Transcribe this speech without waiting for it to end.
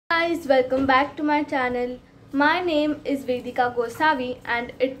guys, welcome back to my channel. My name is Vedika Gosavi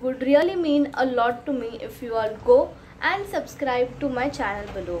and it would really mean a lot to me if you all go and subscribe to my channel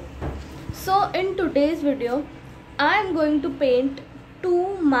below. So in today's video, I am going to paint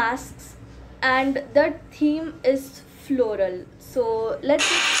two masks and the theme is floral. So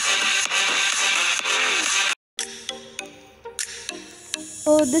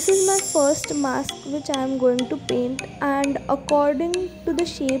this is my first mask which I am going to paint, and according to the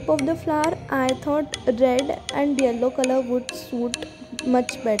shape of the flower I thought red and yellow color would suit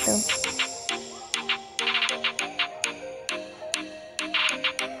much better.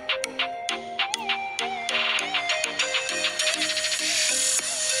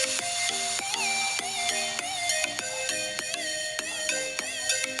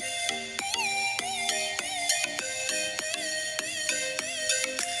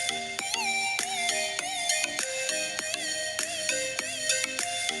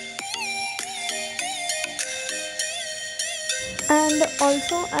 And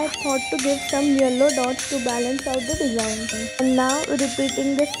also I thought to give some yellow dots to balance out the design. And now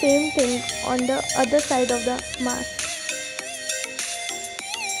repeating the same thing on the other side of the mask.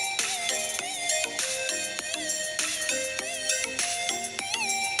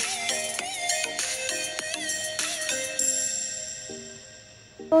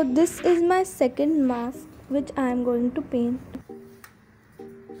 So this is my second mask which I am going to paint.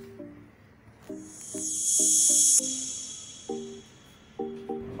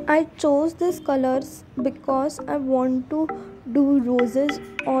 I chose these colors because I want to do roses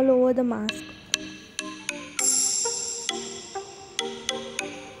all over the mask.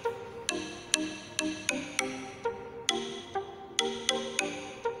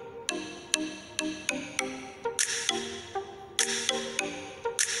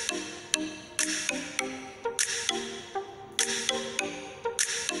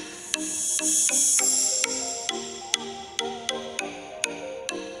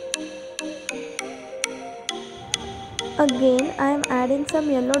 Again, I am adding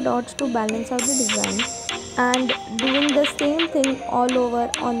some yellow dots to balance out the design and doing the same thing all over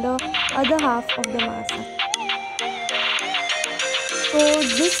on the other half of the mask. So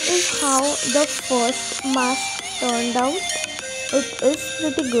this is how the first mask turned out. It is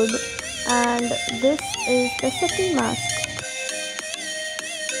pretty good, and this is the second mask.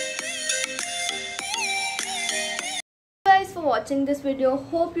 Guys, for watching this video,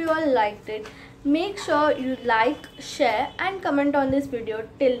 hope you all liked it. Make sure you like, share and comment on this video.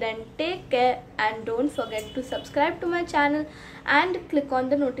 Till then, take care and don't forget to subscribe to my channel and click on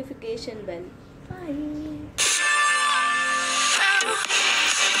the notification bell. Bye.